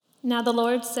Now the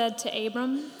Lord said to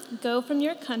Abram, "Go from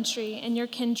your country and your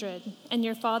kindred and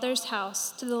your father's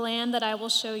house to the land that I will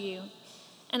show you.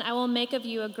 And I will make of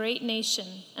you a great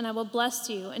nation, and I will bless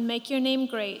you and make your name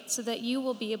great so that you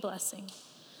will be a blessing.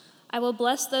 I will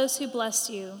bless those who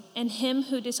bless you, and him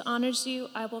who dishonors you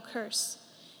I will curse.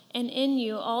 And in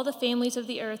you all the families of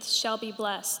the earth shall be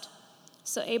blessed."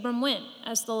 So Abram went,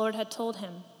 as the Lord had told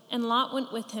him, and Lot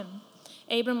went with him.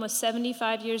 Abram was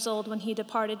 75 years old when he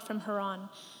departed from Haran.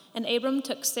 And Abram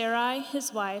took Sarai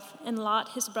his wife, and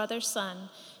Lot his brother's son,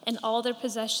 and all their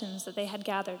possessions that they had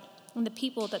gathered, and the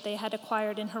people that they had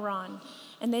acquired in Haran,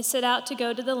 and they set out to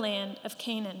go to the land of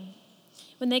Canaan.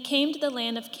 When they came to the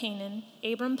land of Canaan,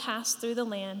 Abram passed through the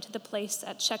land to the place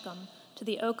at Shechem, to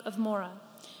the oak of Moreh.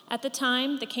 At the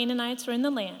time, the Canaanites were in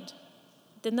the land.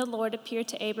 Then the Lord appeared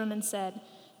to Abram and said,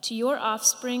 "To your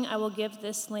offspring I will give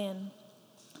this land."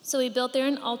 So he built there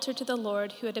an altar to the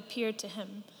Lord who had appeared to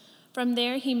him. From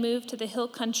there he moved to the hill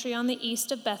country on the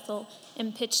east of Bethel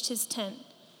and pitched his tent,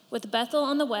 with Bethel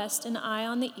on the west and Ai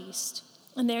on the east.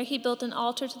 And there he built an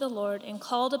altar to the Lord and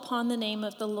called upon the name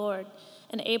of the Lord.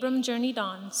 And Abram journeyed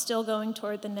on, still going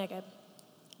toward the Negeb.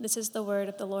 This is the word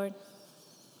of the Lord.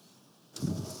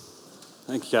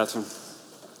 Thank you, Catherine.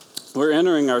 We're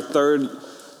entering our third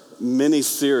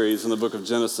mini-series in the book of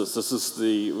Genesis.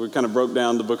 We kind of broke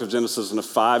down the book of Genesis into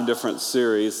 5 different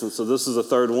series. And so this is the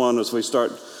third one as we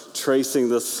start tracing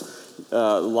this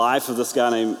life of this guy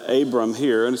named Abram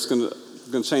here. And it's going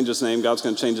to change his name. God's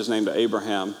going to change his name to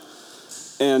Abraham.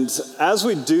 And as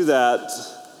we do that,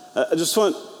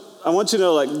 I want you to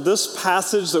know, like, this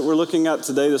passage that we're looking at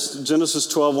today, this Genesis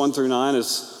 12, 1 through 9,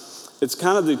 it's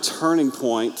kind of the turning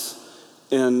point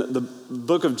in the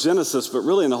book of Genesis, but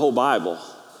really in the whole Bible.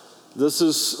 This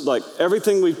is like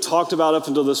everything we've talked about up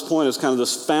until this point is kind of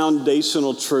this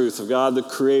foundational truth of God the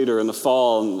Creator and the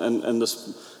fall, and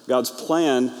this God's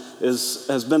plan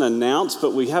has been announced,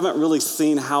 but we haven't really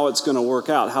seen how it's going to work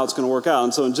out.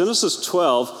 And so in Genesis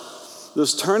 12,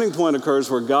 this turning point occurs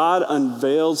where God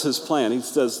unveils his plan. He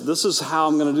says, "This is how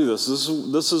I'm going to do this.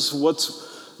 This is what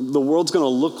the world's going to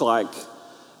look like,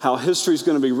 how history is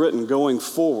going to be written going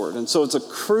forward." And so it's a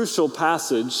crucial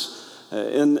passage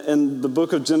in the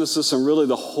book of Genesis and really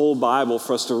the whole Bible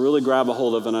for us to really grab a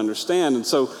hold of and understand. And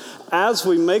so as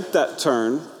we make that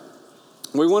turn,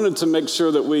 we wanted to make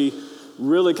sure that we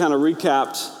really kind of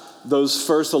recapped those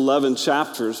first 11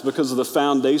 chapters because of the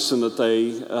foundation that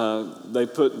they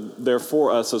put there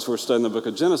for us as we're studying the book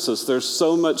of Genesis. There's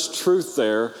so much truth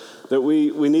there that we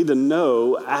need to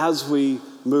know as we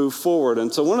move forward.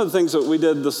 And so one of the things that we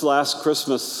did this last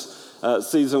Christmas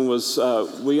season was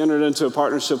we entered into a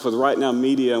partnership with Right Now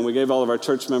Media, and we gave all of our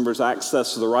church members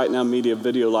access to the Right Now Media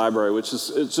video library,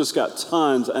 it's just got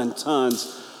tons and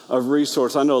tons of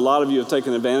resource. I know a lot of you have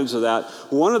taken advantage of that.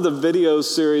 One of the video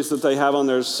series that they have on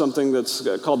there is something that's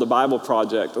called the Bible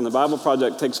Project, and the Bible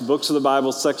Project takes books of the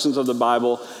Bible, sections of the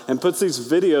Bible, and puts these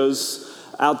videos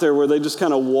out there where they just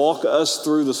kind of walk us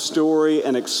through the story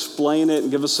and explain it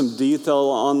and give us some detail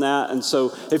on that. And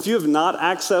so if you have not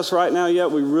accessed Right Now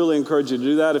yet, we really encourage you to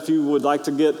do that. If you would like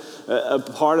to get a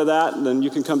part of that, then you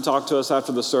can come talk to us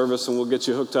after the service and we'll get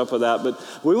you hooked up with that. But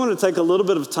we want to take a little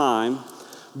bit of time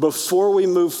before we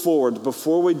move forward,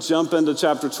 before we jump into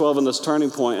chapter 12 and this turning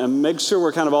point, and make sure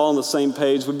we're kind of all on the same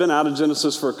page. We've been out of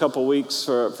Genesis for a couple weeks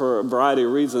for a variety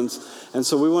of reasons, and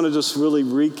so we want to just really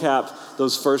recap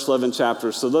those first 11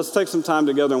 chapters. So let's take some time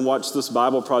together and watch this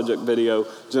Bible Project video,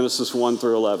 Genesis 1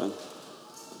 through 11.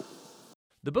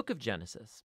 The book of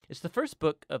Genesis. It's the first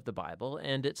book of the Bible,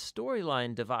 and its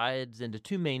storyline divides into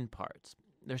 2 main parts.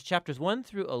 There's chapters 1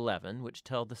 through 11, which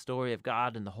tell the story of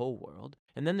God and the whole world.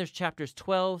 And then there's chapters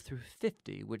 12 through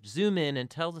 50, which zoom in and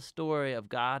tell the story of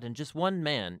God and just one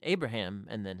man, Abraham,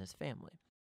 and then his family.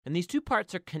 And these 2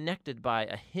 parts are connected by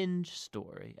a hinge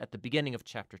story at the beginning of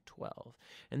chapter 12.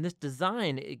 And this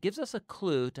design, it gives us a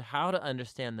clue to how to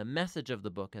understand the message of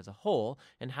the book as a whole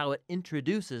and how it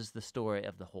introduces the story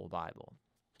of the whole Bible.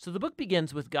 So the book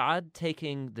begins with God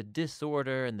taking the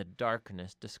disorder and the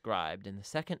darkness described in the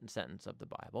second sentence of the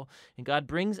Bible, and God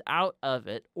brings out of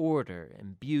it order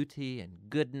and beauty and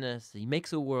goodness. He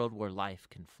makes a world where life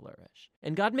can flourish.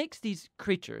 And God makes these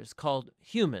creatures called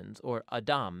humans, or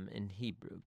Adam in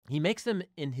Hebrew. He makes them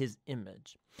in his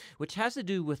image, which has to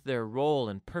do with their role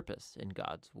and purpose in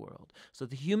God's world. So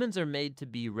the humans are made to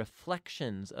be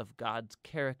reflections of God's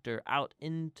character out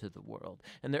into the world,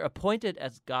 and they're appointed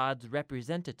as God's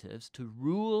representatives to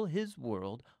rule his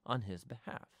world on his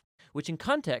behalf, which in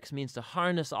context means to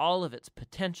harness all of its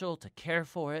potential, to care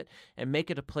for it, and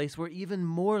make it a place where even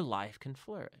more life can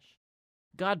flourish.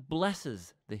 God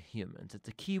blesses the humans. It's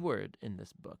a key word in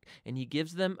this book. And he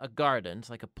gives them a garden. It's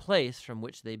like a place from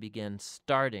which they begin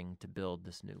starting to build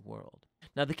this new world.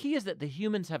 Now, the key is that the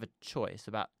humans have a choice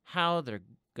about how they're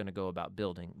going to go about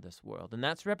building this world. And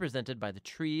that's represented by the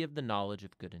tree of the knowledge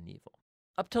of good and evil.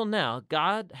 Up till now,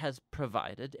 God has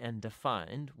provided and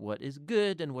defined what is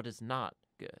good and what is not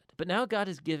good. But now God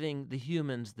is giving the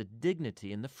humans the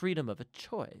dignity and the freedom of a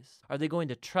choice. Are they going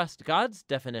to trust God's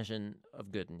definition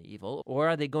of good and evil, or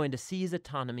are they going to seize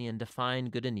autonomy and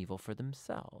define good and evil for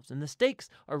themselves? And the stakes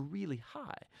are really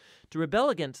high. To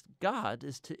rebel against God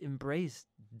is to embrace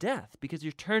death, because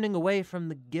you're turning away from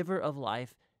the giver of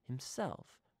life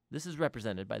himself. This is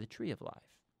represented by the tree of life.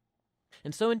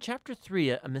 And so in chapter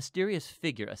 3, a mysterious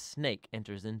figure, a snake,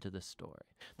 enters into the story.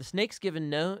 The snake's given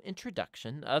no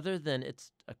introduction other than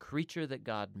it's a creature that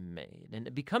God made. And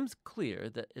it becomes clear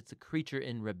that it's a creature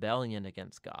in rebellion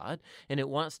against God, and it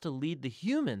wants to lead the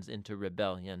humans into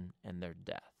rebellion and their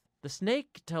death. The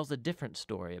snake tells a different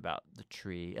story about the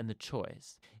tree and the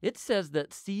choice. It says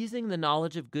that seizing the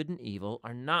knowledge of good and evil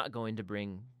are not going to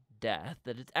bring death,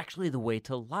 that it's actually the way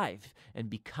to life and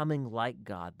becoming like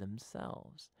God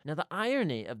themselves. Now, the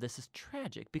irony of this is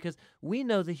tragic because we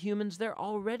know the humans, they're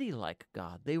already like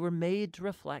God. They were made to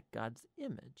reflect God's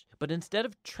image. But instead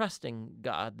of trusting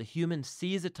God, the humans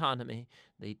seize autonomy,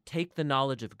 they take the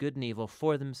knowledge of good and evil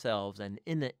for themselves, and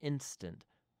in an instant,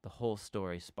 the whole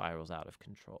story spirals out of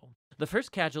control. The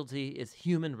first casualty is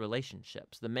human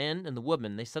relationships. The man and the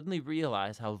woman, they suddenly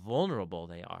realize how vulnerable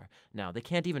they are. Now, they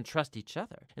can't even trust each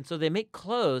other. And so they make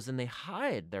clothes and they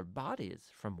hide their bodies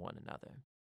from one another.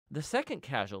 The second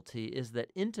casualty is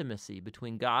that intimacy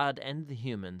between God and the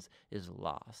humans is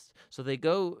lost. So they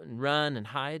go and run and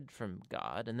hide from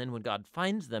God, and then when God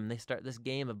finds them, they start this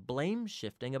game of blame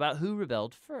shifting about who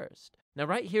rebelled first. Now,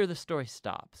 right here, the story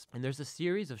stops, and there's a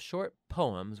series of short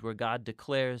poems where God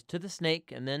declares to the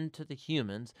snake and then to the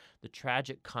humans the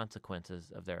tragic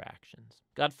consequences of their actions.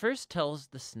 God first tells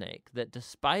the snake that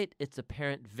despite its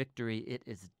apparent victory, it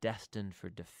is destined for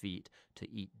defeat,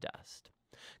 to eat dust.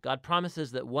 God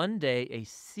promises that one day a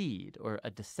seed or a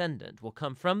descendant will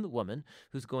come from the woman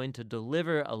who's going to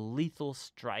deliver a lethal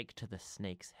strike to the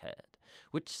snake's head,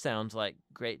 which sounds like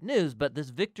great news, but this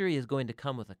victory is going to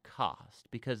come with a cost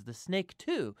because the snake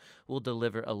too will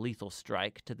deliver a lethal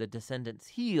strike to the descendant's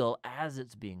heel as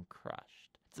it's being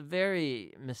crushed. It's a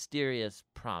very mysterious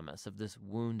promise of this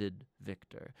wounded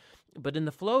victor. But in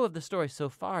the flow of the story so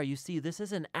far, you see this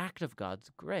is an act of God's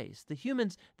grace. The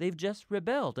humans, they've just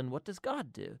rebelled, and what does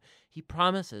God do? He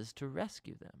promises to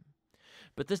rescue them.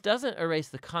 But this doesn't erase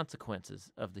the consequences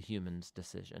of the humans'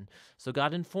 decision. So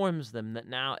God informs them that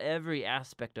now every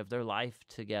aspect of their life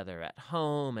together, at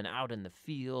home and out in the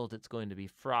field, it's going to be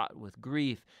fraught with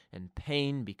grief and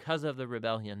pain because of the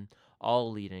rebellion, all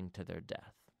leading to their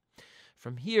death.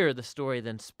 From here, the story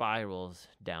then spirals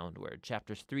downward.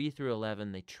 Chapters 3 through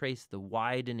 11, they trace the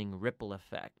widening ripple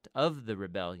effect of the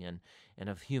rebellion and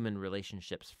of human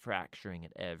relationships fracturing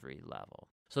at every level.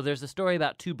 So there's a story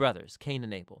about two brothers, Cain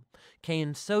and Abel.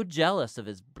 Cain's so jealous of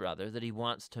his brother that he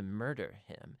wants to murder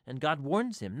him. And God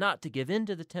warns him not to give in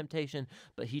to the temptation,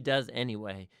 but he does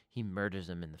anyway. He murders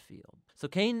him in the field. So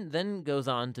Cain then goes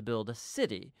on to build a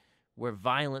city where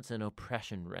violence and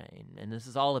oppression reign. And this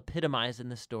is all epitomized in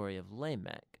the story of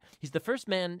Lamech. He's the first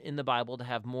man in the Bible to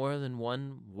have more than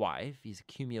one wife. He's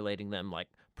accumulating them like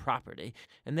property.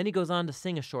 And then he goes on to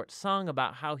sing a short song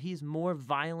about how he's more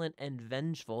violent and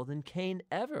vengeful than Cain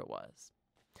ever was.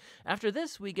 After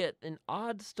this, we get an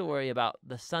odd story about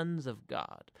the sons of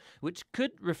God, which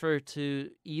could refer to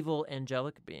evil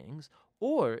angelic beings,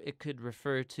 or it could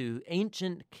refer to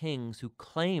ancient kings who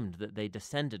claimed that they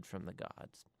descended from the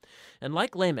gods. And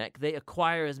like Lamech, they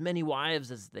acquire as many wives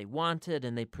as they wanted,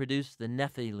 and they produce the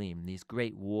Nephilim, these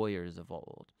great warriors of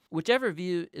old. Whichever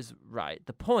view is right,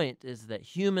 the point is that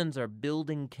humans are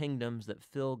building kingdoms that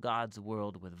fill God's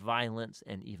world with violence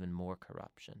and even more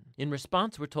corruption. In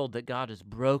response, we're told that God is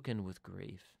broken with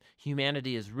grief.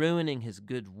 Humanity is ruining his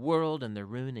good world, and they're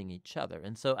ruining each other.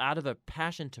 And so out of a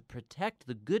passion to protect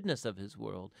the goodness of his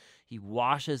world, he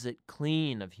washes it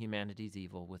clean of humanity's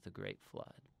evil with a great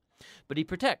flood. But he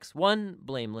protects one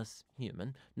blameless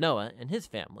human, Noah, and his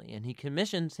family, and he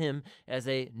commissions him as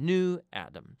a new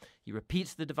Adam. He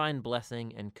repeats the divine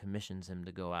blessing and commissions him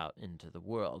to go out into the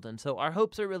world. And so our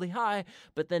hopes are really high,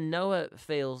 but then Noah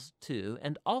fails too,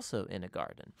 and also in a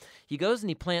garden. He goes and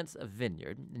he plants a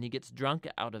vineyard, and he gets drunk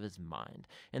out of his mind.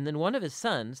 And then one of his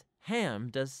sons, Ham,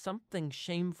 does something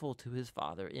shameful to his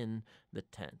father in the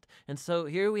tent. And so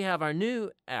here we have our new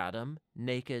Adam,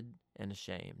 naked and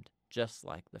ashamed, just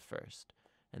like the first,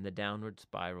 and the downward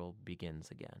spiral begins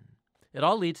again. It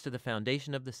all leads to the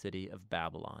foundation of the city of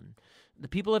Babylon. The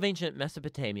people of ancient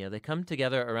Mesopotamia, they come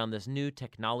together around this new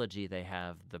technology they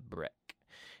have, the brick.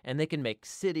 And they can make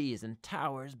cities and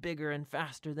towers bigger and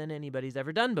faster than anybody's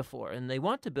ever done before. And they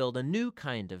want to build a new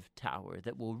kind of tower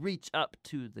that will reach up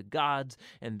to the gods,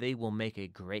 and they will make a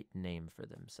great name for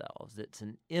themselves. It's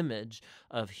an image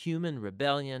of human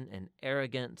rebellion and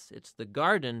arrogance. It's the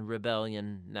garden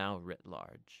rebellion now writ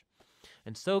large.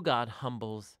 And so God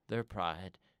humbles their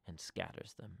pride and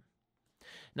scatters them.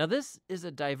 Now, this is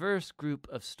a diverse group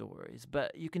of stories,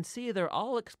 but you can see they're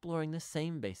all exploring the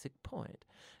same basic point.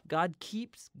 God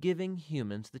keeps giving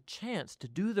humans the chance to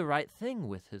do the right thing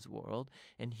with his world,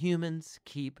 and humans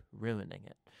keep ruining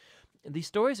it. These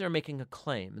stories are making a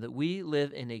claim that we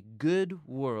live in a good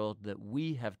world that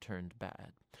we have turned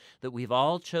bad, that we've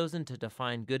all chosen to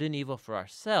define good and evil for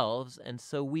ourselves, and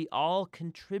so we all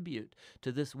contribute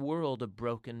to this world of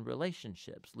broken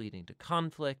relationships, leading to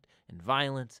conflict and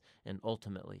violence and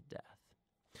ultimately death.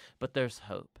 But there's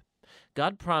hope.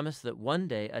 God promised that one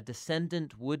day a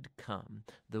descendant would come,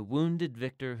 the wounded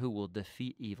victor who will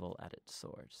defeat evil at its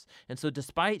source. And so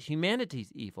despite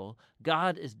humanity's evil,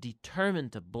 God is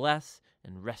determined to bless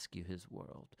and rescue his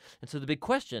world. And so the big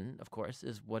question, of course,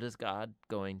 is what is God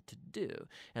going to do?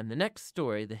 And the next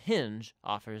story, The Hinge,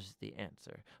 offers the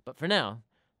answer. But for now,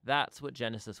 that's what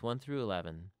Genesis 1 through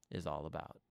 11 is all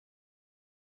about.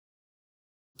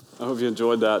 I hope you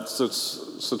enjoyed that.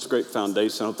 Such great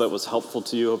foundation. I hope that was helpful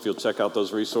to you. I hope you'll check out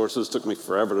those resources. It took me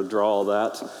forever to draw all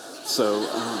that. So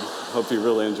hope you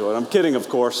really enjoyed it. I'm kidding, of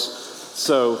course.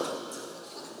 So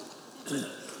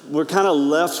we're kind of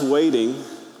left waiting,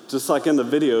 just like in the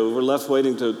video, we're left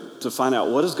waiting to find out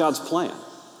what is God's plan.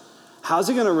 How's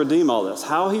he going to redeem all this?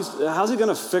 How's he going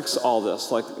to fix all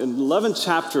this? Like in 11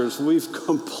 chapters, we've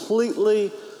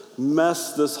completely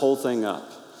messed this whole thing up.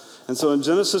 And so in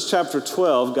Genesis chapter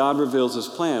 12, God reveals his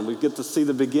plan. We get to see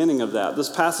the beginning of that. This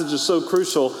passage is so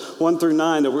crucial, 1 through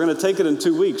 9, that we're going to take it in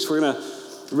 2 weeks. We're going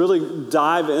to really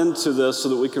dive into this so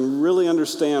that we can really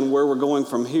understand where we're going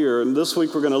from here. And this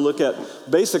week we're going to look at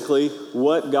basically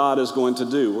what God is going to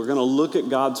do. We're going to look at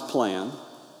God's plan.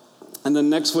 And then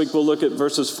next week we'll look at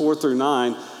verses 4 through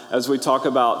 9 as we talk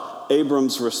about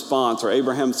Abram's response, or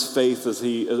Abraham's faith as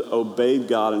he obeyed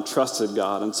God and trusted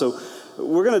God. And so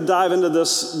we're going to dive into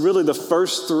this, really the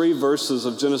first 3 verses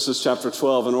of Genesis chapter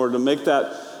 12 in order to make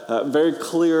that very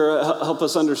clear, help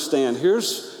us understand.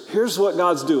 Here's what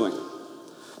God's doing.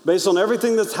 Based on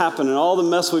everything that's happened and all the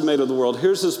mess we've made of the world,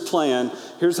 here's his plan.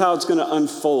 Here's how it's going to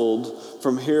unfold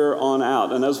from here on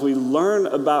out. And as we learn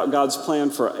about God's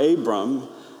plan for Abram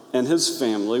and his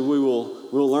family, we'll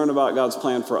learn about God's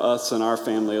plan for us and our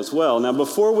family as well. Now,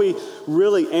 before we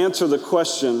really answer the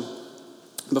question,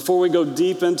 before we go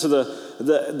deep into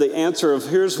the answer of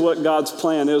here's what God's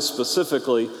plan is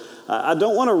specifically, I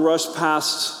don't want to rush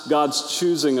past God's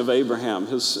choosing of Abraham,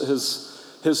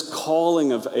 his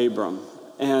calling of Abram.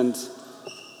 And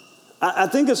I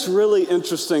think it's really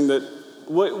interesting that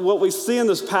what we see in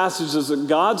this passage is that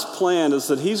God's plan is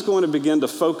that he's going to begin to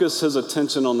focus his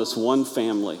attention on this one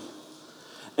family.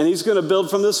 And he's going to build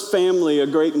from this family a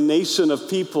great nation of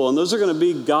people. And those are going to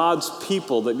be God's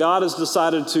people that God has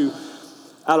decided to,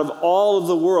 out of all of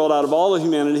the world, out of all of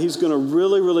humanity, he's going to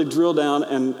really, really drill down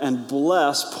and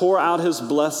pour out his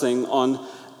blessing on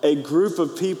a group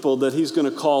of people that he's going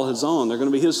to call his own. They're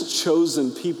going to be his chosen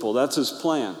people. That's his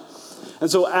plan. And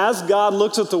so as God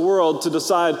looks at the world to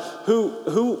decide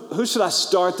who should I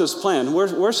start this plan?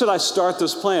 Where should I start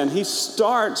this plan? He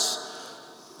starts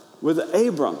with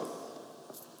Abram.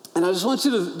 And I just want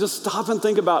you to just stop and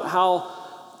think about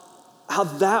how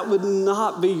that would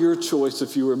not be your choice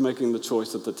if you were making the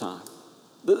choice at the time.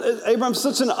 Abram's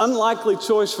such an unlikely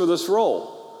choice for this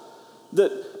role.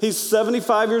 That he's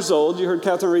 75 years old. You heard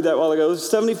Catherine read that a while ago. He's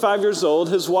 75 years old.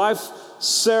 His wife,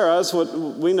 Sarah, is what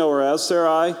we know her as,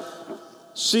 Sarai.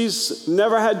 She's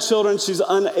never had children. She's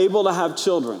unable to have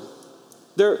children.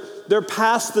 They're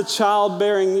past the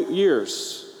childbearing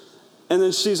years. And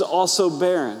then she's also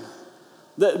barren.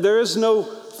 There is no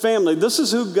family. This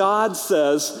is who God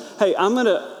says, hey, I'm going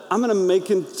to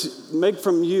make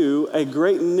from you a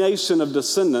great nation of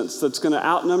descendants that's going to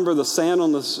outnumber the sand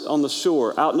on the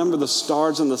shore, outnumber the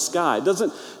stars in the sky. It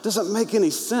doesn't make any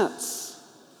sense.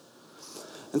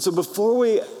 And so before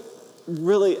we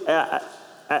really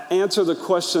answer the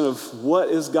question of what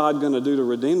is God going to do to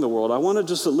redeem the world, I want to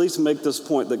just at least make this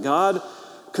point that God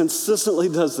consistently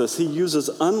does this. He uses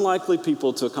unlikely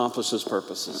people to accomplish his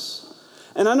purposes.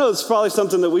 And I know it's probably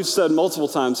something that we've said multiple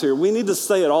times here. We need to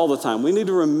say it all the time. We need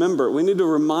to remember it. We need to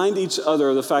remind each other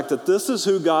of the fact that this is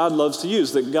who God loves to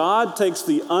use, that God takes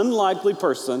the unlikely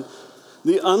person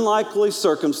the unlikely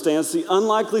circumstance, the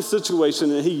unlikely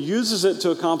situation, and he uses it to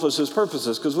accomplish his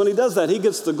purposes. Because when he does that, he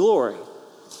gets the glory.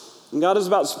 And God is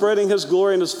about spreading his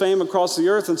glory and his fame across the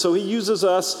earth, and so he uses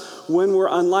us when we're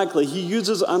unlikely. He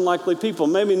uses unlikely people.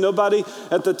 Maybe nobody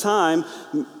at the time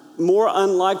more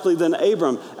unlikely than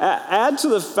Abram. Add to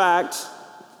the fact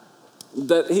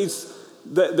that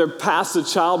they're past the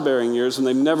childbearing years and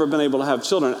they've never been able to have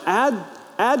children.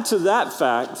 Add to that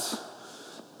fact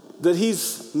that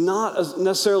he's not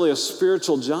necessarily a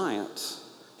spiritual giant.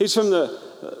 He's from the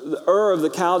Ur of the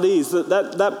Chaldees.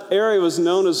 That area was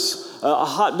known as a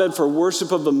hotbed for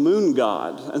worship of the moon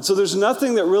god. And so there's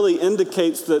nothing that really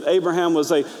indicates that Abraham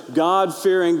was a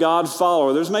God-fearing, God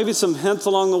follower. There's maybe some hints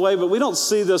along the way, but we don't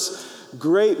see this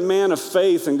great man of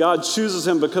faith, and God chooses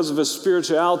him because of his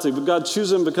spirituality, but God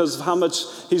chooses him because of how much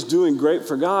he's doing great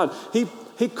for God.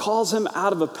 He calls him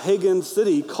out of a pagan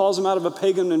city. He calls him out of a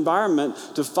pagan environment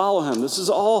to follow him. This is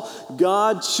all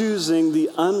God choosing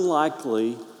the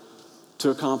unlikely to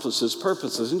accomplish his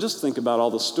purposes. And just think about all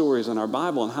the stories in our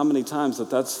Bible and how many times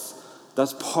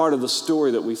that's part of the story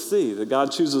that we see, that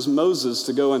God chooses Moses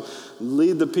to go and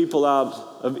lead the people out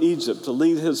of Egypt, to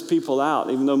lead his people out,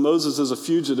 even though Moses is a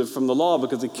fugitive from the law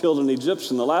because he killed an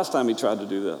Egyptian the last time he tried to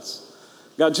do this.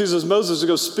 God chooses Moses to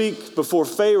go speak before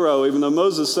Pharaoh, even though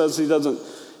Moses says he doesn't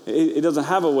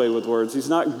have a way with words. He's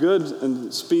not good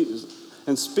in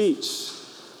speech.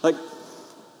 Like,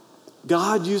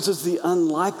 God uses the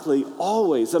unlikely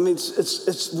always. I mean,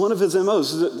 it's one of his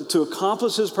MOs. To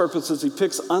accomplish his purposes, he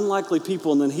picks unlikely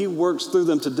people, and then he works through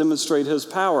them to demonstrate his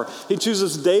power. He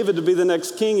chooses David to be the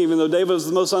next king, even though David is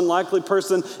the most unlikely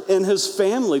person in his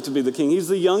family to be the king. He's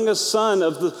the youngest son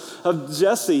of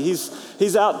Jesse.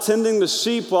 He's out tending the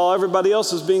sheep while everybody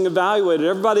else is being evaluated.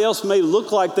 Everybody else may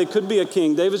look like they could be a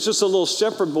king. David's just a little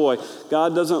shepherd boy.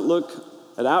 God doesn't look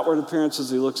at outward appearances,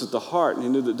 he looks at the heart, and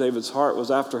he knew that David's heart was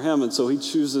after him, and so he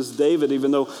chooses David, even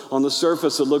though on the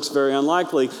surface it looks very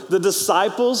unlikely. The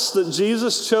disciples that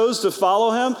Jesus chose to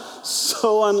follow him,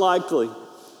 so unlikely.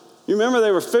 You remember they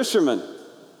were fishermen.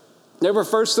 They were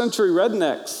first century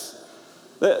rednecks.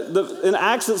 In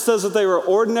Acts it says that they were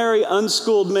ordinary,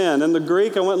 unschooled men. In the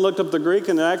Greek, I went and looked up the Greek,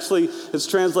 and it's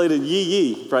translated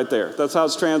ye right there. That's how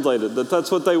it's translated.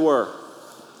 That's what they were.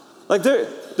 Like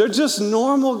they're just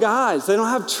normal guys. They don't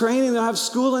have training, they don't have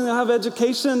schooling, they don't have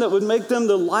education that would make them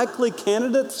the likely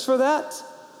candidates for that.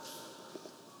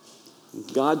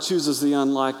 God chooses the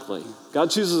unlikely. God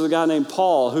chooses a guy named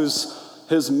Paul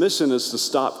his mission is to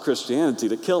stop Christianity,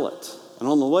 to kill it. And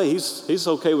on the way, he's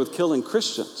okay with killing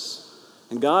Christians.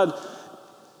 And God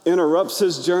interrupts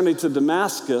his journey to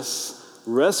Damascus,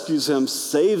 rescues him,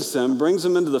 saves him, brings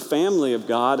him into the family of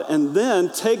God, and then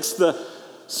takes the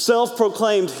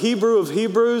self-proclaimed Hebrew of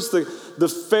Hebrews, the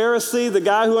Pharisee, the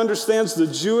guy who understands the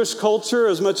Jewish culture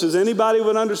as much as anybody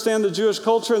would understand the Jewish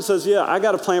culture, and says, yeah, I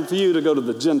got a plan for you to go to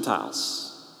the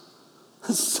Gentiles.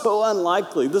 It's so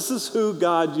unlikely. This is who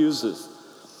God uses.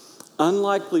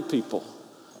 Unlikely people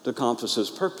to accomplish his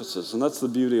purposes. And that's the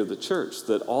beauty of the church,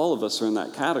 that all of us are in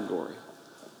that category.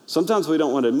 Sometimes we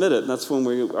don't want to admit it, and that's when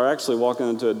we are actually walking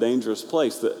into a dangerous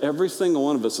place, that every single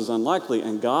one of us is unlikely,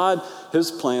 and God, his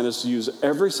plan is to use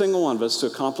every single one of us to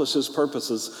accomplish his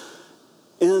purposes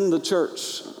in the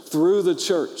church, through the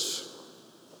church.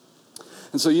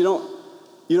 And so you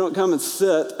don't come and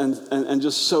sit and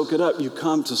just soak it up. You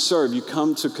come to serve. You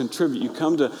come to contribute. You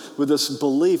come with this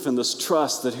belief and this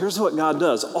trust that here's what God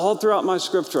does. All throughout my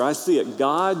scripture, I see it.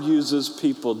 God uses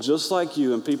people just like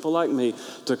you and people like me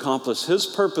to accomplish his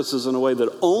purposes in a way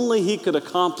that only he could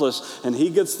accomplish, and he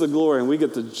gets the glory, and we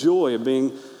get the joy of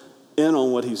being in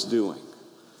on what he's doing.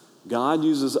 God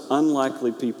uses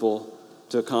unlikely people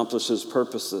to accomplish his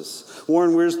purposes.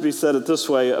 Warren Wiersbe said it this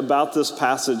way about this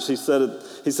passage. He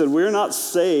said, we're not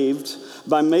saved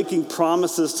by making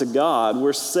promises to God.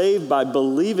 We're saved by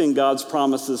believing God's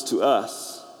promises to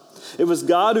us. It was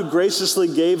God who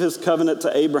graciously gave his covenant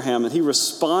to Abraham, and he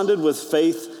responded with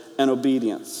faith and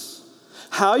obedience.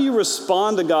 How you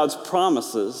respond to God's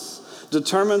promises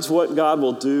determines what God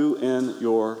will do in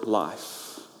your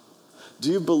life.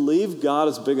 Do you believe God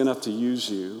is big enough to use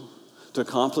you to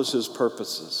accomplish his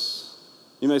purposes?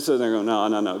 You may sit there and go,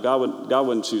 no. God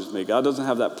wouldn't choose me. God doesn't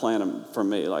have that plan for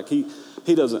me. Like he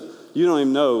doesn't. You don't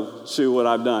even know, what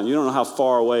I've done. You don't know how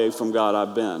far away from God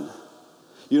I've been.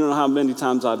 You don't know how many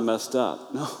times I've messed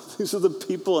up. No, these are the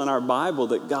people in our Bible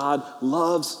that God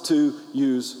loves to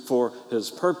use for his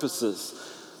purposes.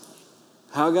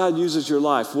 How God uses your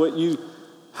life,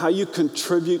 how you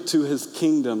contribute to his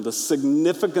kingdom, the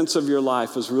significance of your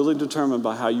life is really determined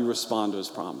by how you respond to his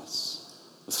promise.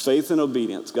 With faith and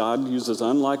obedience, God uses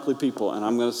unlikely people, and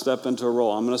I'm going to step into a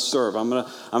role. I'm going to serve. I'm going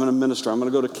to minister. I'm going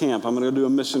to go to camp. I'm going to do a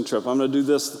mission trip. I'm going to do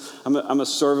this. I'm going to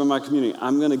serve in my community.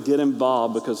 I'm going to get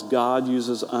involved because God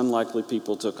uses unlikely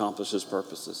people to accomplish his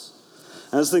purposes.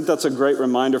 And I just think that's a great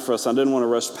reminder for us. I didn't want to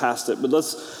rush past it, but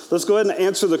let's go ahead and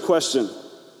answer the question.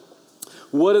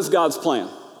 What is God's plan?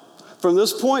 From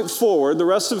this point forward, the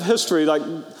rest of history,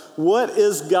 what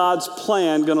is God's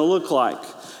plan going to look like?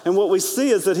 And what we see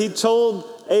is that he told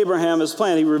Abraham his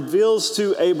plan. He reveals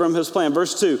to Abram his plan.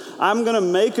 Verse 2, I'm going to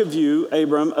make of you,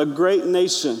 Abram, a great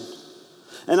nation,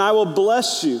 and I will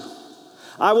bless you.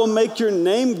 I will make your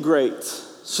name great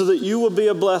so that you will be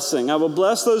a blessing. I will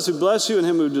bless those who bless you, and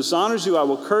him who dishonors you I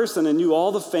will curse, and in you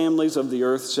all the families of the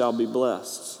earth shall be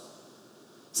blessed.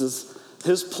 It says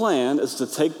his plan is to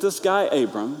take this guy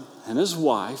Abram and his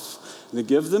wife and to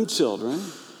give them children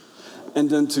and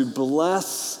then to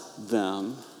bless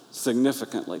them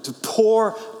significantly, to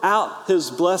pour out his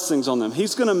blessings on them.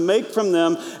 He's going to make from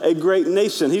them a great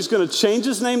nation. He's going to change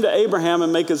his name to Abraham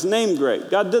and make his name great.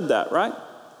 God did that, right?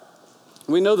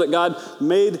 We know that God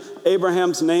made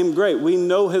Abraham's name great. We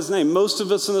know his name. Most of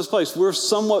us in this place, we're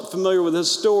somewhat familiar with his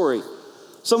story.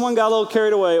 Someone got a little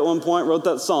carried away at one point, wrote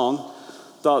that song,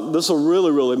 thought this will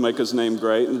really, really make his name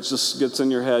great, and it just gets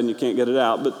in your head and you can't get it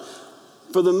out. But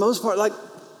for the most part,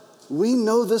 we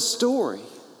know this story.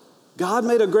 God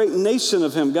made a great nation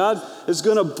of him. God is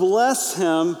going to bless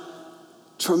him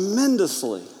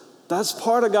tremendously. That's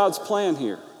part of God's plan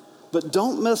here. But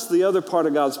don't miss the other part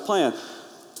of God's plan.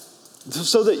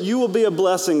 So that you will be a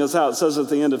blessing is how it says at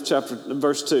the end of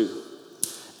verse 2.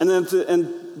 And then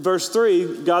in verse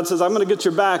 3, God says, I'm going to get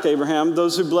your back, Abraham.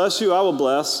 Those who bless you, I will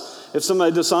bless. If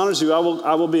somebody dishonors you, I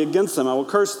will be against them. I will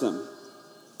curse them.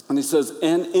 And he says,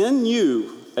 and in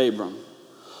you, Abram,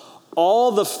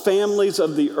 all the families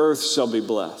of the earth shall be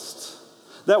blessed.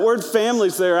 That word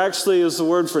families there actually is the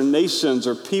word for nations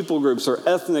or people groups or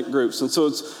ethnic groups. And so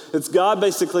it's God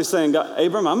basically saying,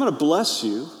 Abram, I'm going to bless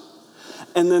you.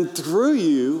 And then through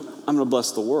you, I'm going to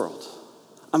bless the world.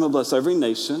 I'm going to bless every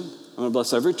nation. I'm going to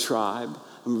bless every tribe.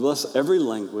 I'm going to bless every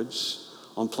language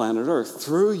on planet Earth.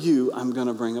 Through you, I'm going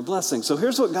to bring a blessing. So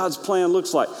here's what God's plan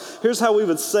looks like. Here's how we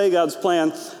would say God's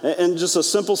plan, and just a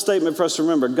simple statement for us to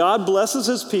remember. God blesses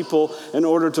his people in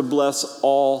order to bless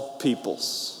all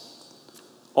peoples.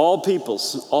 All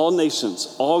peoples, all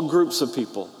nations, all groups of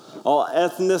people, all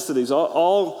ethnicities,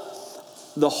 all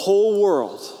the whole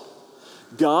world.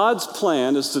 God's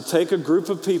plan is to take a group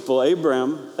of people,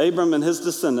 Abram and his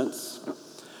descendants,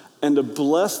 and to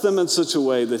bless them in such a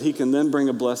way that he can then bring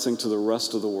a blessing to the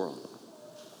rest of the world,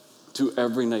 to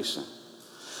every nation.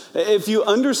 If you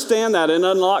understand that, it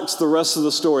unlocks the rest of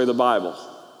the story of the Bible.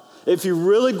 If you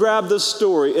really grab this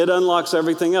story, it unlocks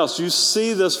everything else. You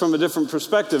see this from a different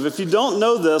perspective. If you don't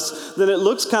know this, then it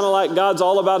looks kind of like God's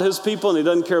all about his people and he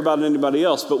doesn't care about anybody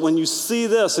else. But when you see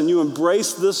this and you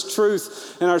embrace this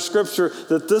truth in our scripture,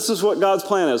 that this is what God's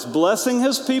plan is, blessing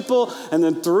his people and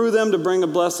then through them to bring a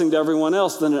blessing to everyone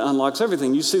else, then it unlocks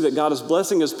everything. You see that God is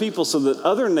blessing his people so that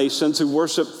other nations who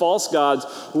worship false gods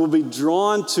will be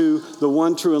drawn to the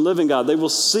one true and living God. They will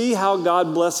see how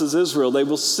God blesses Israel. They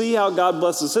will see how God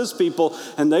blesses his people,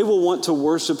 and they will want to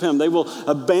worship him. They will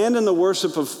abandon the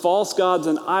worship of false gods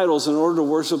and idols in order to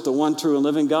worship the one true and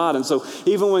living God. And so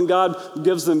even when God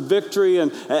gives them victory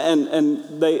and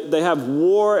they have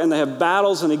war and they have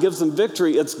battles and he gives them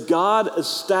victory, it's God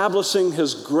establishing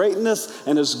his greatness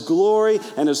and his glory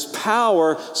and his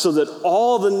power so that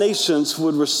all the nations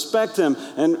would respect him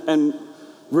and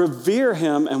revere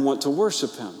him and want to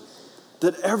worship him.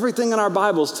 That everything in our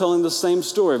Bible is telling the same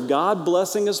story of God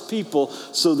blessing his people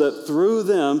so that through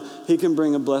them he can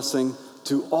bring a blessing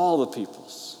to all the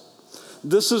peoples.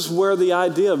 This is where the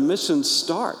idea of mission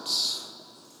starts.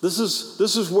 This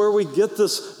is where we get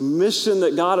this mission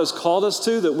that God has called us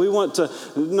to, that we want to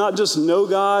not just know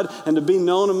God and to be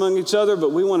known among each other,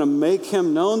 but we want to make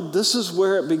him known. This is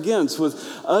where it begins, with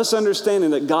us understanding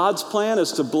that God's plan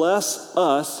is to bless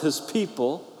us, his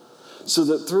people, so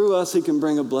that through us he can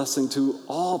bring a blessing to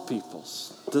all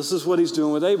peoples. This is what he's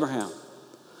doing with Abraham.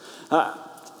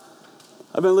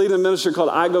 I've been leading a ministry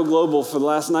called I Go Global for the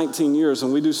last 19 years,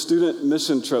 and we do student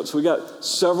mission trips. We got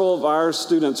several of our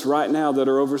students right now that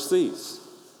are overseas,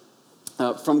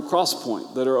 from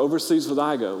Crosspoint, that are overseas with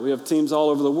IGO. We have teams all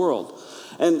over the world.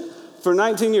 And for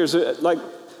 19 years,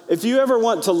 if you ever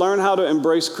want to learn how to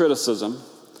embrace criticism,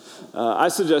 I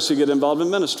suggest you get involved in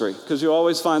ministry, because you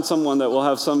always find someone that will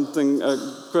have something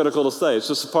critical to say. It's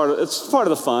just part of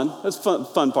the fun. It's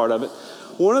fun part of it.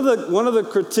 One of the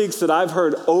critiques that I've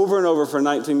heard over and over for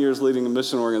 19 years leading a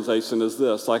mission organization is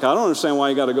this: I don't understand why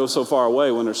you got to go so far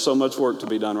away when there's so much work to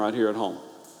be done right here at home.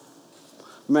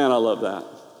 Man, I love that.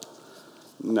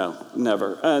 No,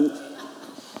 never. And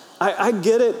I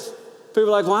get it. People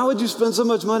are like, why would you spend so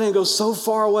much money and go so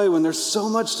far away when there's so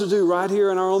much to do right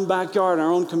here in our own backyard, in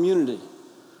our own community?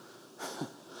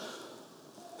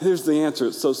 Here's the answer.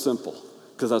 It's so simple,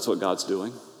 because that's what God's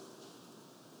doing.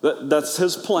 That's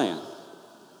his plan.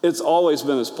 It's always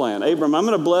been his plan. Abram, I'm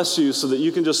going to bless you so that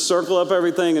you can just circle up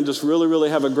everything and just really,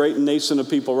 really have a great nation of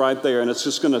people right there. And it's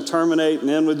just going to terminate and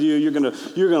end with you. You're going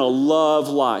to love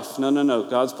life. No.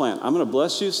 God's plan. I'm going to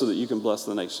bless you so that you can bless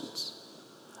the nations.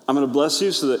 I'm going to bless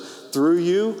you so that through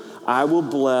you, I will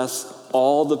bless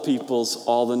all the peoples,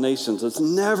 all the nations. It's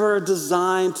never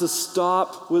designed to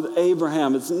stop with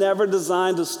Abraham. It's never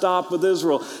designed to stop with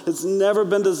Israel. It's never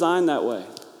been designed that way.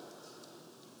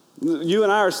 You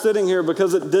and I are sitting here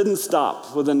because it didn't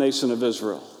stop with the nation of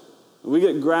Israel. We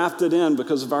get grafted in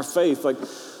because of our faith. Like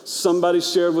somebody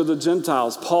shared with the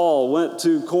Gentiles. Paul went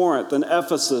to Corinth and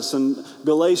Ephesus and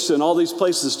Galatia and all these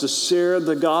places to share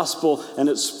the gospel, and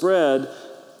it spread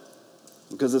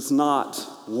because it's not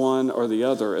one or the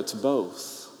other, it's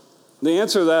both. The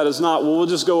answer to that is not, well, we'll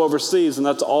just go overseas and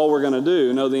that's all we're going to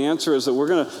do. No, the answer is that we're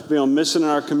going to be on mission in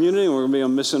our community and we're going to be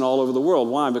on mission all over the world.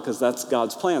 Why? Because that's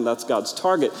God's plan. That's God's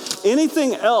target.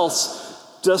 Anything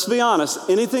else, just be honest,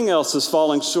 anything else is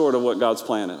falling short of what God's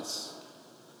plan is.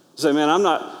 You say, man, I'm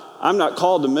not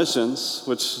called to missions,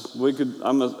 which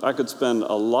I could spend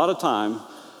a lot of time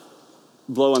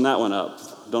blowing that one up.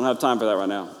 Don't have time for that right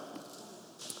now.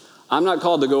 I'm not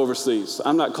called to go overseas.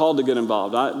 I'm not called to get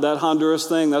involved. That Honduras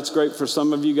thing, that's great for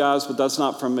some of you guys, but that's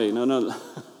not for me. No.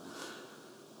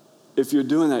 If you're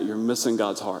doing that, you're missing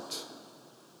God's heart.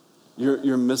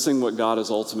 You're missing what God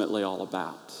is ultimately all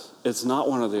about. It's not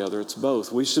one or the other, it's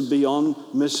both. We should be on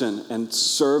mission and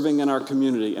serving in our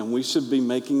community, and we should be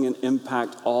making an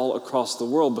impact all across the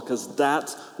world because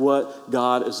that's what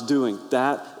God is doing.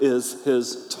 That is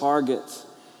his target.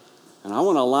 And I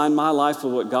want to align my life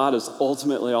with what God is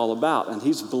ultimately all about. And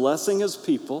he's blessing his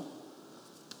people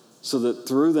so that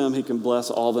through them he can bless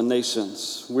all the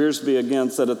nations. Wiersbe again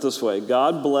said it this way: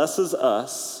 God blesses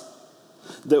us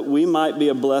that we might be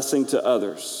a blessing to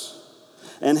others.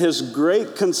 And his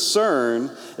great concern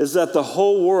is that the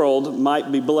whole world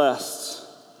might be blessed.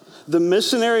 The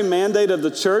missionary mandate of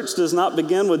the church does not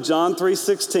begin with John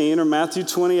 3:16 or Matthew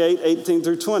 28:18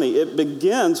 through 20. It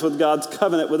begins with God's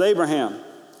covenant with Abraham.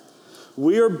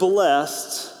 We are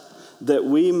blessed that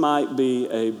we might be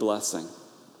a blessing.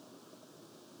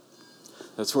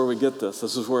 That's where we get this.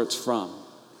 This is where it's from.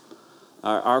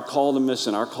 Our call to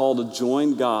mission, our call to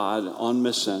join God on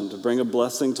mission, to bring a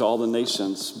blessing to all the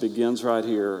nations, begins right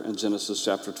here in Genesis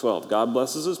chapter 12. God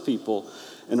blesses his people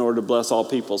in order to bless all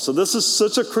people. So this is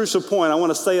such a crucial point. I want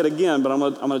to say it again, but I'm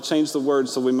going to change the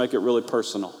words so we make it really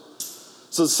personal.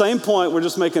 So the same point, we're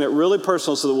just making it really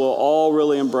personal so that we'll all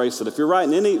really embrace it. If you're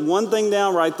writing any one thing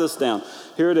down, write this down.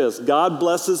 Here it is. God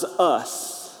blesses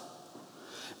us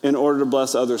in order to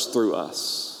bless others through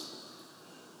us.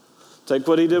 Take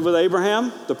what he did with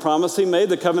Abraham, the promise he made,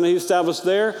 the covenant he established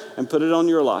there, and put it on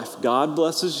your life. God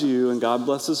blesses you and God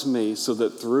blesses me so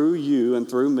that through you and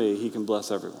through me, he can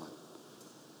bless everyone.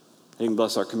 He can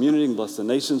bless our community, he can bless the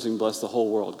nations, he can bless the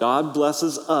whole world. God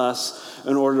blesses us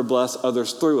in order to bless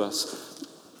others through us.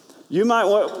 You might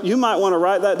want to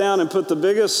write that down and put the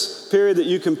biggest period that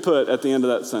you can put at the end of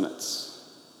that sentence,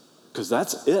 because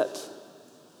that's it.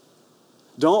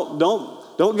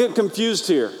 Don't get confused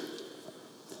here.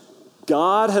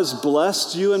 God has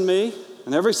blessed you and me,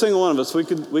 and every single one of us. We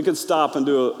could stop and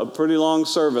do a pretty long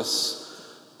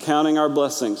service counting our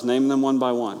blessings, name them one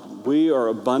by one. We are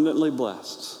abundantly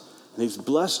blessed, and he's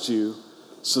blessed you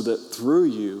so that through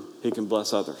you he can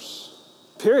bless others.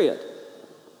 Period.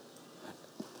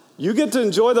 You get to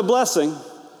enjoy the blessing,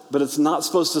 but it's not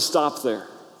supposed to stop there.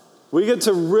 We get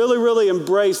to really, really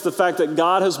embrace the fact that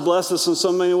God has blessed us in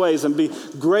so many ways and be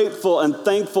grateful and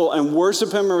thankful and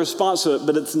worship him in response to it,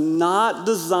 but it's not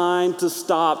designed to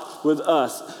stop with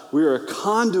us. We are a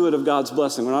conduit of God's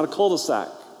blessing. We're not a cul-de-sac.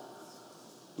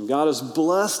 And God has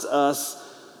blessed us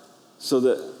so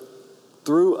that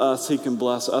through us he can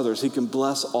bless others. He can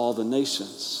bless all the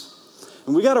nations.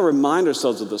 And we got to remind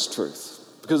ourselves of this truth.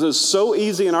 Because it's so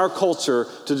easy in our culture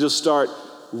to just start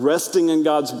resting in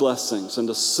God's blessings and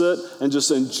to sit and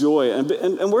just enjoy it.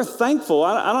 And we're thankful.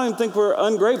 I don't even think we're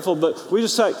ungrateful, but we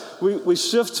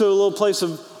shift to a little place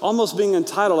of almost being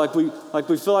entitled, like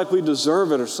we feel like we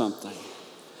deserve it or something.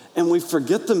 And we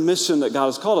forget the mission that God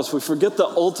has called us. We forget the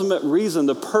ultimate reason,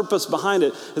 the purpose behind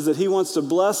it is that he wants to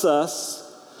bless us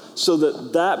so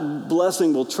that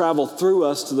blessing will travel through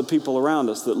us to the people around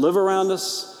us that live around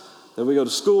us, that we go to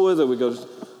school with, that we go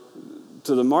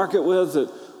to the market with, that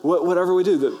whatever we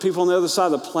do, that people on the other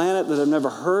side of the planet that have never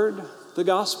heard the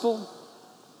gospel,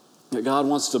 that God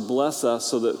wants to bless us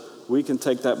so that we can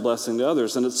take that blessing to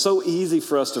others. And it's so easy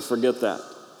for us to forget that.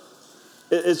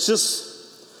 It's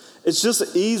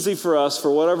just easy for us,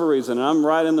 for whatever reason, and I'm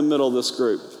right in the middle of this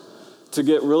group, to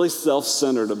get really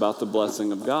self-centered about the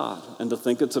blessing of God and to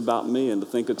think it's about me and to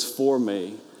think it's for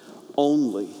me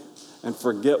only and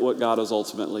forget what God is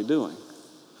ultimately doing.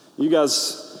 You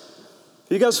guys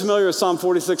familiar with Psalm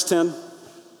 46:10?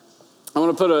 I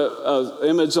want to put an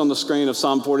image on the screen of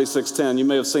Psalm 46:10. You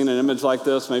may have seen an image like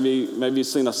this. Maybe you've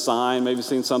seen a sign. Maybe you've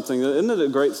seen something. Isn't it a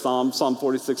great psalm? Psalm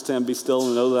 46:10, be still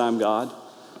and know that I'm God.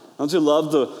 Don't you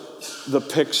love the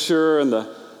picture and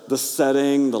the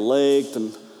setting, the lake,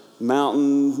 the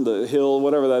mountain, the hill,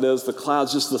 whatever that is, the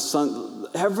clouds, just the sun.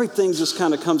 Everything just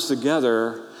kind of comes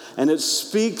together, and it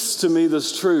speaks to me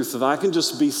this truth. If I can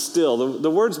just be still.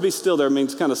 The words be still there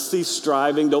means kind of cease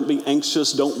striving. Don't be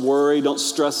anxious. Don't worry. Don't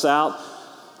stress out.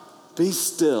 Be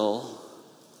still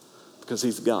because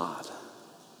he's God.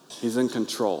 He's in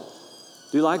control.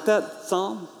 Do you like that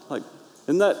psalm?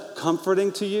 Isn't that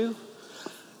comforting to you?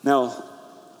 Now,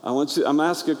 I'm going to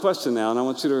ask you a question now, and I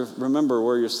want you to remember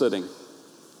where you're sitting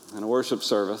in a worship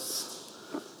service.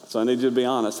 So I need you to be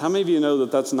honest. How many of you know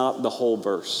that that's not the whole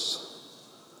verse?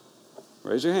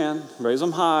 Raise your hand. Raise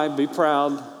them high. Be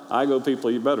proud. I go,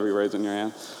 people, you better be raising your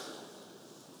hand.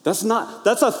 That's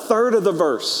a third of the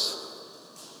verse.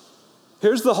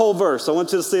 Here's the whole verse. I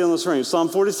want you to see on the screen. Psalm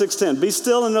 46:10. Be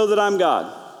still and know that I'm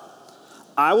God.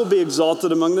 I will be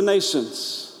exalted among the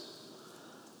nations.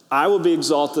 I will be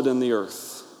exalted in the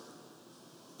earth.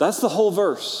 That's the whole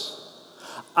verse.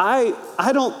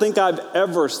 I don't think I've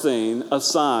ever seen a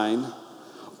sign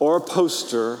or a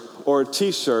poster or a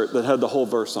t-shirt that had the whole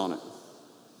verse on it.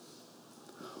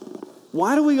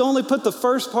 Why do we only put the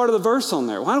first part of the verse on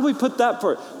there? Why do we put that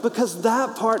part? Because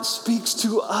that part speaks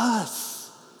to us.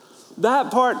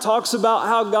 That part talks about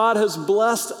how God has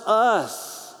blessed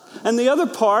us. And the other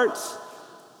part,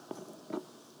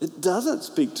 it doesn't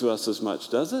speak to us as much,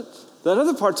 does it? That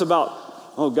other part's about,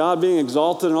 God being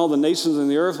exalted in all the nations in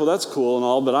the earth. Well, that's cool and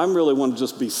all, but I really want to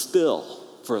just be still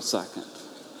for a second.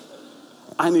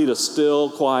 I need a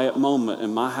still, quiet moment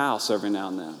in my house every now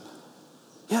and then.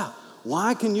 Yeah.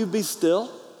 Why can you be still?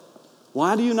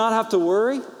 Why do you not have to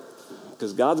worry?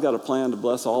 Because God's got a plan to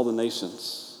bless all the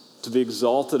nations, to be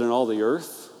exalted in all the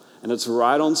earth, and it's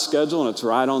right on schedule and it's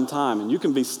right on time. And you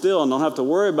can be still and don't have to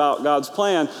worry about God's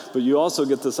plan, but you also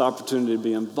get this opportunity to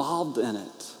be involved in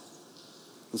it.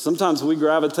 And sometimes we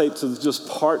gravitate to just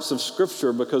parts of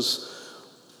Scripture because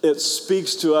it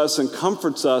speaks to us and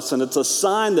comforts us, and it's a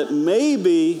sign that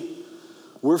maybe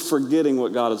we're forgetting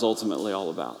what God is ultimately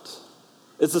all about.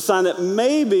 It's a sign that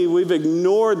maybe we've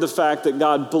ignored the fact that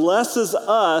God blesses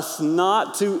us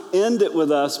not to end it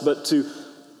with us, but to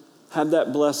have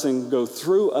that blessing go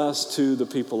through us to the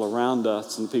people around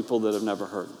us and people that have never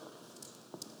heard.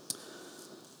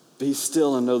 Be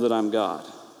still and know that I'm God.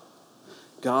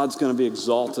 God's going to be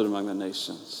exalted among the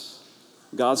nations.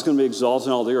 God's going to be exalted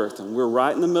in all the earth. And we're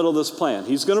right in the middle of this plan.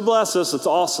 He's going to bless us. It's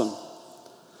awesome.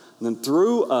 And then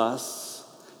through us,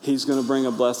 he's going to bring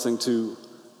a blessing to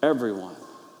everyone.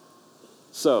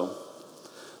 So,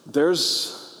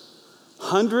 there's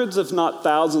hundreds, if not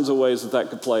thousands, of ways that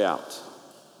could play out.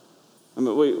 I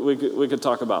mean, we could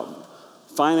talk about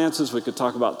finances, we could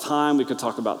talk about time, we could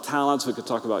talk about talents, we could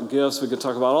talk about gifts, we could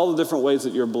talk about all the different ways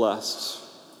that you're blessed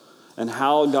and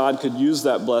how God could use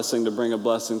that blessing to bring a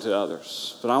blessing to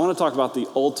others. But I want to talk about the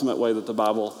ultimate way that the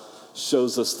Bible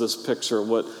shows us this picture of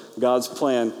what God's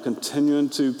plan continuing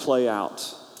to play out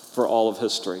for all of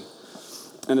history.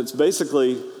 And it's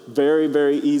basically very,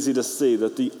 very easy to see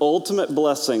that the ultimate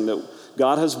blessing that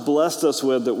God has blessed us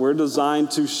with, that we're designed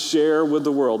to share with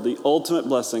the world, the ultimate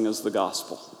blessing is the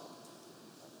gospel.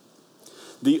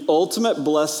 The ultimate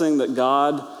blessing that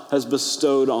God has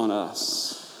bestowed on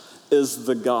us is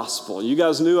the gospel. You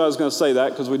guys knew I was going to say that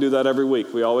because we do that every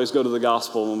week. We always go to the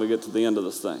gospel when we get to the end of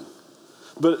this thing.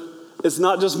 But it's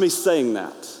not just me saying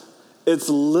that. It's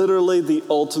literally the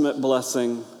ultimate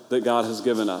blessing that God has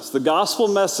given us. The gospel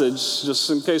message, just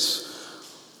in case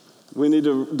we need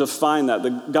to define that,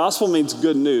 the gospel means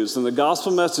good news, and the gospel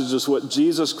message is what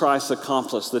Jesus Christ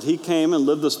accomplished, that he came and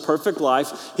lived this perfect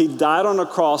life. He died on a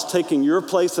cross, taking your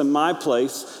place and my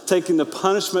place, taking the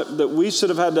punishment that we should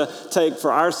have had to take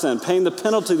for our sin, paying the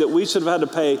penalty that we should have had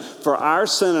to pay for our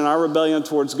sin and our rebellion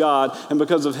towards God. And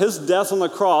because of his death on the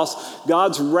cross,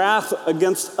 God's wrath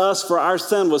against us for our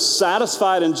sin was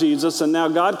satisfied in Jesus, and now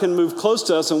God can move close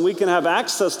to us and we can have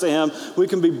access to him. We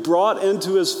can be brought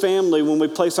into his family when we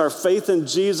place our faith in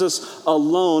Jesus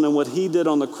alone and what he did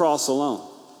on the cross alone.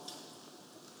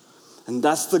 And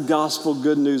that's the gospel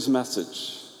good news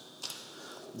message.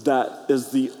 That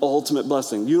is the ultimate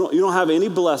blessing. You don't have any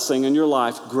blessing in your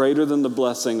life greater than the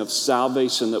blessing of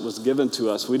salvation that was given to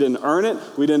us. We didn't earn it.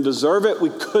 We didn't deserve it. We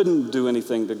couldn't do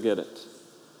anything to get it.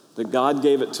 That God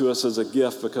gave it to us as a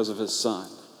gift because of his son.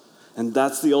 And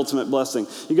that's the ultimate blessing.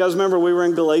 You guys remember we were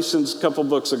in Galatians a couple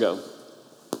books ago.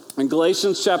 In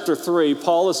Galatians chapter 3,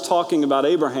 Paul is talking about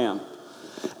Abraham.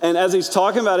 And as he's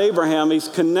talking about Abraham, he's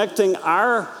connecting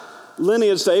our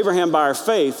lineage to Abraham by our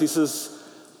faith. He says,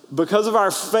 because of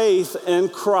our faith in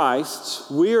Christ,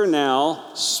 we are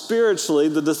now spiritually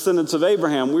the descendants of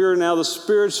Abraham. We are now the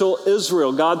spiritual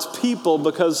Israel, God's people,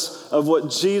 because of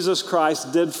what Jesus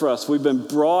Christ did for us. We've been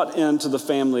brought into the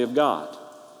family of God.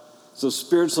 So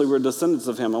spiritually, we're descendants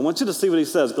of him. I want you to see what he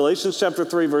says. Galatians chapter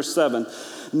 3, verse 7.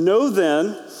 Know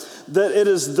then that it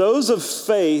is those of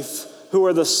faith who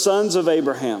are the sons of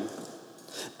Abraham.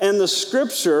 And the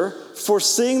scripture,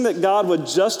 foreseeing that God would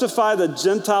justify the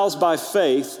Gentiles by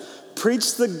faith,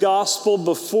 preached the gospel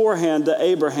beforehand to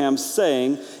Abraham,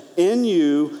 saying, in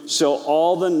you shall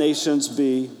all the nations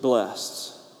be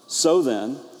blessed. So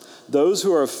then, those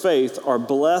who are of faith are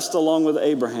blessed along with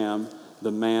Abraham,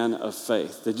 the man of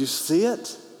faith. Did you see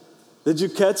it? Did you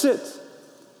catch it?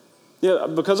 Yeah,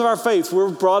 because of our faith, we're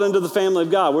brought into the family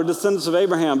of God. We're descendants of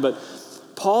Abraham. But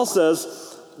Paul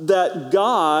says that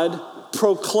God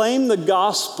proclaimed the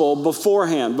gospel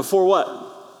beforehand. Before what?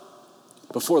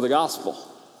 Before the gospel.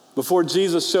 Before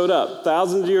Jesus showed up.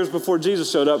 Thousands of years before Jesus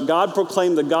showed up, God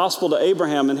proclaimed the gospel to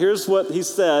Abraham. And here's what he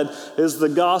said is the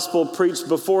gospel preached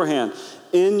beforehand.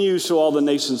 In you shall all the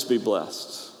nations be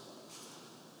blessed.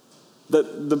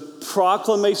 That the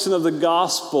proclamation of the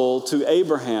gospel to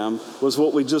Abraham was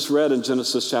what we just read in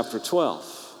Genesis chapter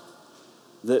 12.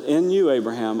 That in you,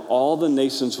 Abraham, all the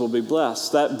nations will be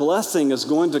blessed. That blessing is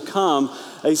going to come.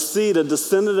 A seed, a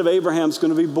descendant of Abraham is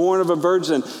going to be born of a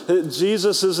virgin.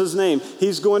 Jesus is his name.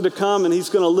 He's going to come and he's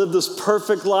going to live this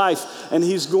perfect life. And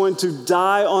he's going to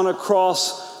die on a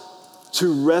cross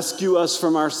to rescue us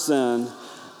from our sin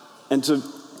and to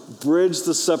bridge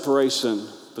the separation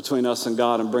between us and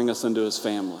God and bring us into his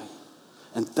family.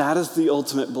 And that is the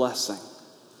ultimate blessing.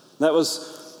 That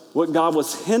was what God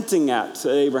was hinting at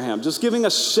to Abraham, just giving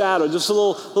a shadow, just a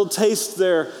little taste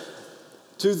there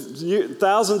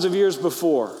thousands of years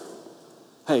before.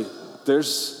 Hey,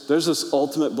 there's this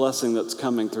ultimate blessing that's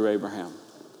coming through Abraham.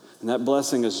 And that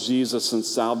blessing is Jesus and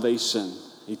salvation,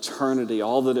 eternity,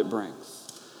 all that it brings.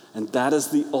 And that is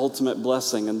the ultimate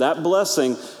blessing. And that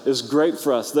blessing is great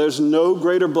for us. There's no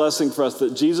greater blessing for us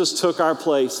that Jesus took our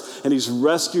place and he's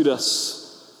rescued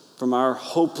us from our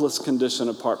hopeless condition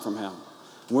apart from him.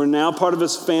 We're now part of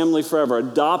his family forever,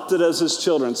 adopted as his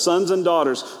children, sons and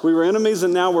daughters. We were enemies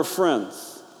and now we're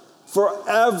friends.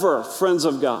 Forever friends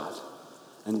of God.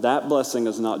 And that blessing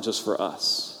is not just for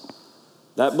us.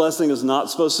 That blessing is not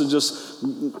supposed to just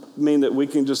mean that we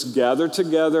can just gather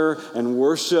together and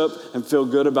worship and feel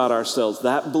good about ourselves.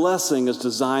 That blessing is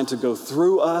designed to go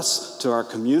through us to our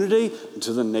community and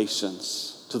to the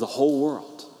nations, to the whole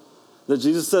world. That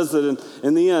Jesus says that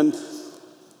in the end,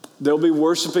 there'll be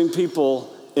worshiping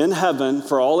people in heaven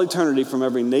for all eternity from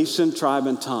every nation, tribe,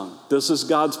 and tongue. This is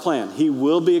God's plan. He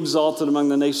will be exalted among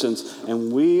the nations,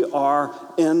 and we are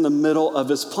in the middle of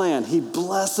his plan. He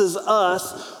blesses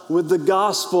us with the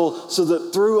gospel so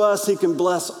that through us he can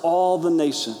bless all the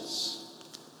nations.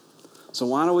 So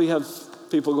why don't we have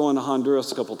people going to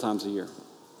Honduras a couple times a year?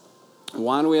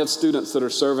 Why don't we have students that are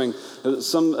serving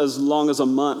some as long as a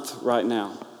month right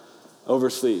now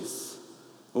overseas?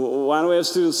 Why don't we have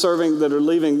students serving that are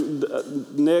leaving?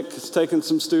 Nick is taking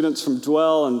some students from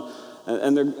Dwell,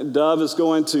 and their Dove is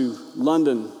going to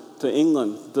London, to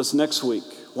England this next week.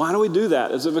 Why do we do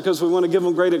that? Is it because we want to give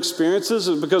them great experiences?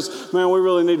 Is it because, man, we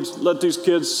really need to let these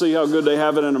kids see how good they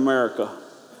have it in America?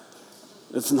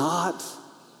 It's not.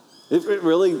 It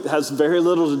really has very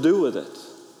little to do with it.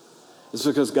 It's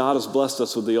because God has blessed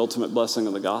us with the ultimate blessing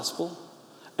of the gospel,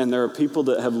 and there are people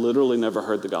that have literally never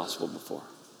heard the gospel before.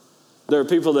 There are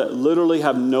people that literally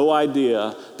have no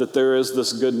idea that there is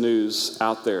this good news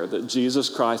out there, that Jesus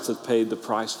Christ has paid the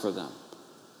price for them,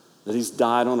 that he's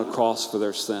died on a cross for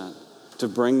their sin, to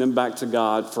bring them back to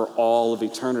God for all of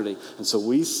eternity. And so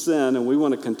we sin, and we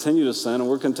want to continue to sin, and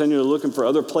we're continually looking for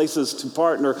other places to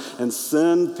partner and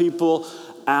send people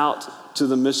out to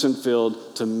the mission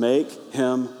field to make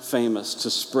him famous, to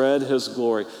spread his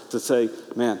glory, to say,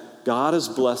 man, God has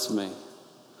blessed me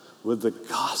with the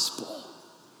gospel.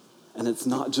 And it's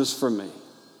not just for me.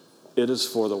 It is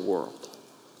for the world.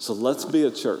 So let's be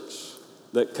a church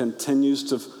that continues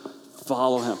to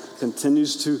follow him,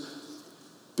 continues to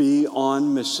be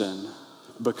on mission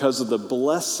because of the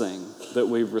blessing that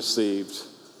we've received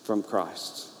from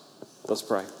Christ. Let's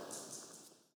pray.